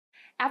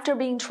After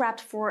being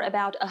trapped for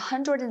about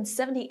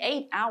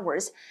 178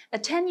 hours, a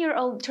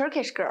 10-year-old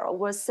Turkish girl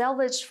was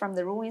salvaged from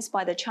the ruins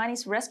by the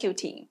Chinese rescue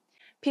team.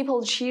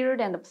 People cheered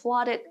and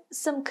applauded.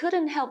 Some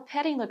couldn't help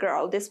petting the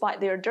girl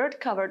despite their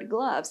dirt-covered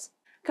gloves.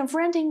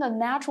 Confronting a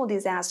natural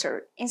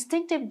disaster,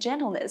 instinctive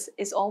gentleness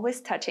is always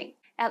touching.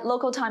 At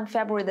local time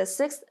February the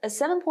 6th, a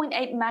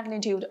 7.8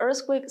 magnitude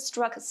earthquake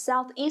struck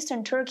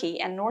southeastern Turkey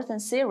and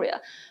northern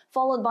Syria,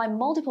 followed by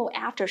multiple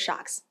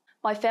aftershocks.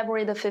 By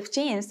February the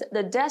 15th,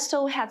 the death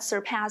toll had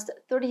surpassed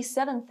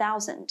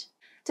 37,000.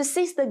 To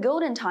seize the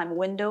golden time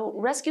window,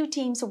 rescue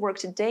teams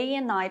worked day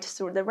and night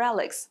through the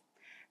relics.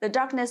 The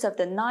darkness of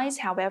the night,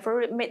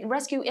 however, made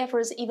rescue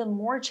efforts even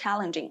more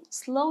challenging,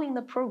 slowing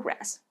the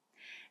progress.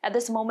 At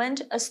this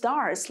moment, a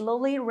star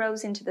slowly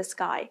rose into the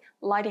sky,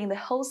 lighting the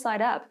whole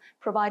site up,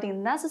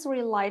 providing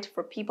necessary light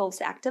for people's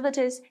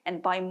activities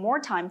and buying more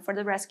time for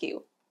the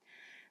rescue.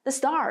 The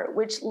star,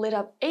 which lit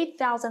up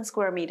 8,000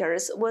 square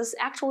meters, was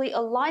actually a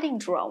lighting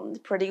drone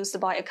produced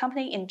by a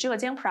company in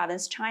Zhejiang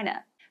Province,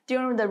 China.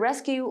 During the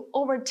rescue,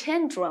 over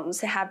 10 drones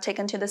have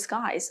taken to the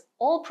skies,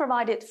 all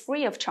provided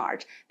free of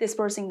charge,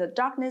 dispersing the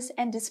darkness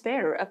and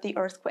despair of the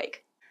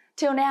earthquake.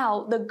 Till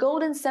now, the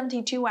golden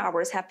 72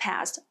 hours have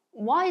passed.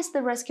 Why is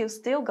the rescue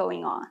still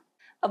going on?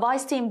 A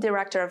vice team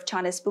director of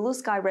China's Blue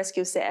Sky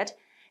Rescue said,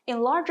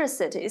 "In larger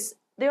cities,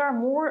 there are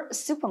more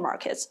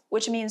supermarkets,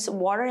 which means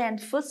water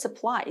and food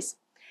supplies.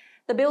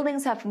 The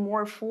buildings have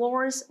more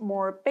floors,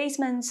 more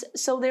basements,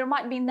 so there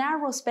might be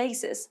narrow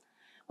spaces.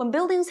 When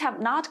buildings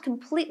have not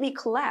completely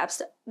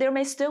collapsed, there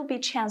may still be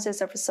chances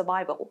of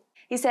survival."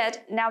 He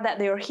said, now that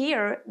they're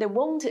here, they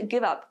won't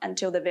give up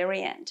until the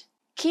very end.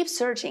 Keep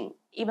searching,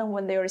 even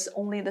when there is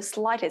only the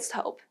slightest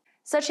hope.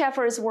 Such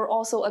efforts were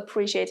also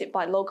appreciated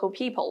by local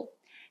people.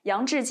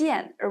 Yang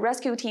Zhijian, a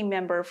rescue team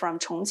member from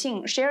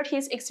Chongqing, shared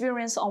his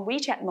experience on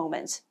WeChat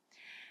Moments.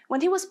 When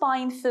he was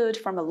buying food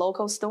from a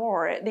local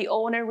store, the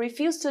owner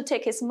refused to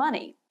take his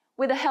money.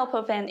 With the help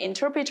of an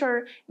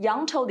interpreter,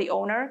 Yang told the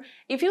owner,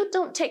 "If you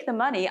don't take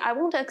the money, I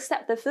won't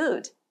accept the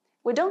food.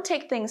 We don't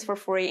take things for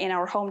free in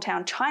our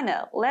hometown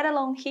China, let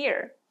alone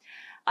here.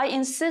 I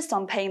insist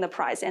on paying the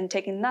price and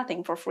taking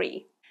nothing for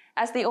free."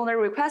 As the owner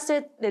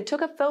requested, they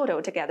took a photo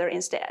together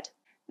instead.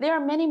 There are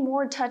many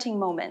more touching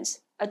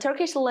moments. A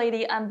Turkish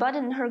lady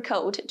unbuttoned her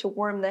coat to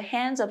warm the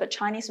hands of a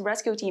Chinese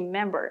rescue team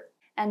member.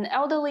 An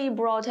elderly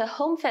brought a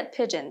home-fed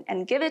pigeon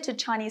and gave it to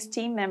Chinese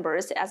team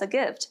members as a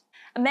gift.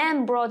 A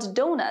man brought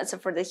donuts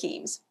for the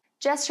teams.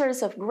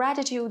 Gestures of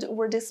gratitude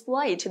were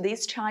displayed to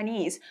these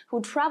Chinese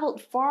who traveled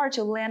far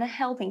to lend a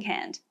helping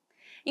hand.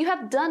 "You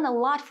have done a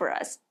lot for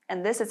us,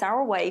 and this is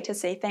our way to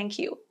say thank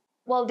you."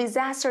 While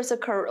disasters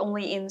occur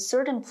only in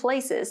certain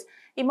places,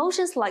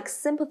 emotions like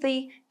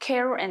sympathy,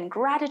 care, and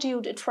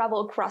gratitude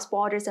travel across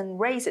borders and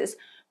races,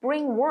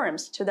 bring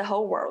warmth to the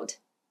whole world.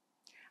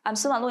 I'm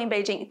Su Lu in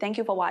Beijing. Thank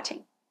you for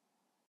watching.